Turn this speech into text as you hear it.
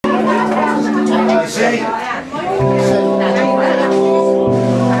De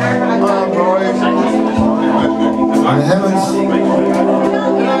Hammonds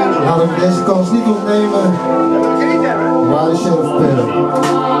laten we deze kans niet ontnemen. Waar de sheriff Perry.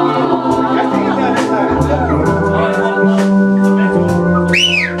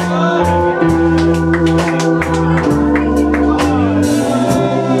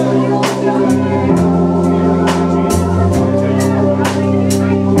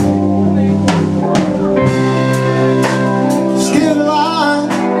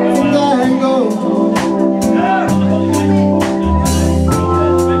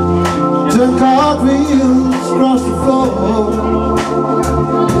 Cartwheels across the floor.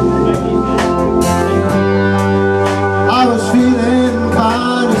 I was feeling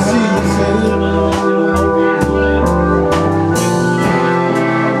kind of seasick.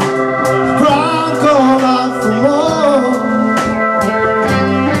 Crying called out for more.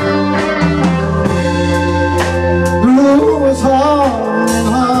 Blue was hard and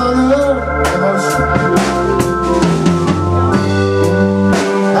harder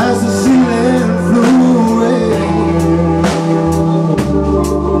as the ceiling flew away.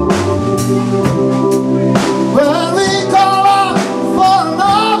 When we call out for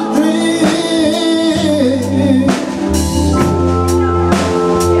another dream,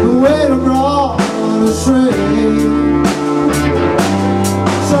 the weight of brought astray.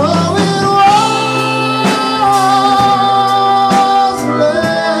 So it was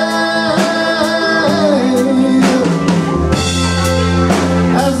late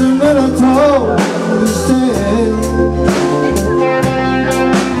as the minute told instead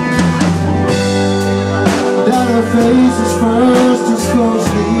that her face was first as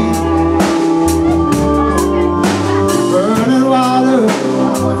closely burning water,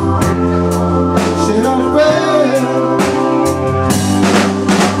 shade of red.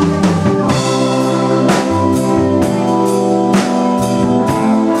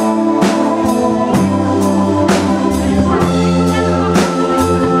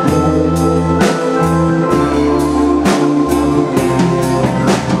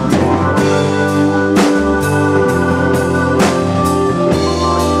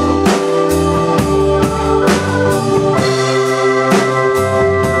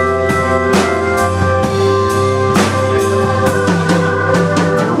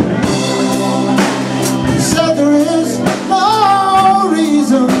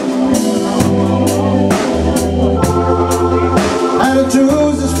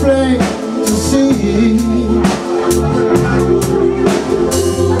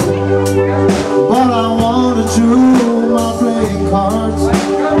 But I wanted to my playing cards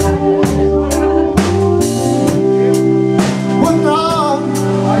would not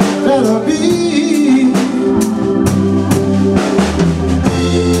let her be.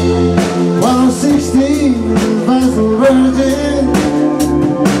 When I'm 16, as a virgin,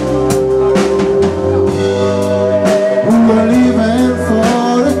 we were leaving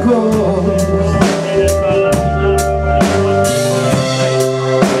for the coast.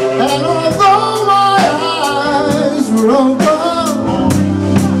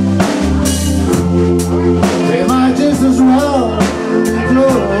 They might just as well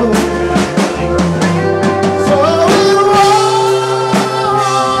flow. So it was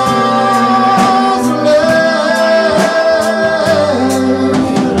late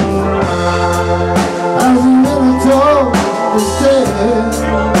as the minute told instead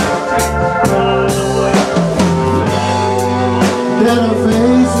that her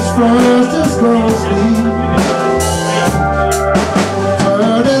face was first as closely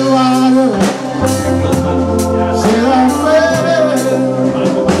turning wider.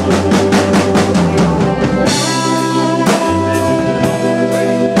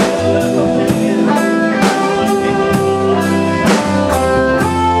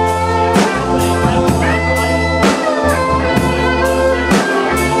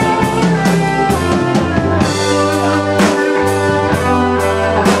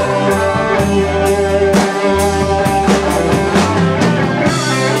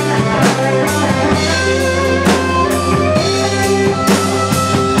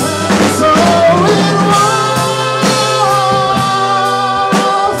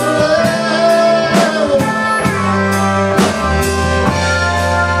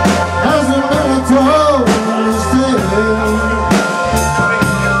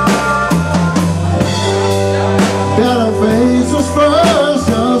 That her face was first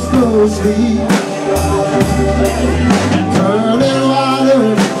just closely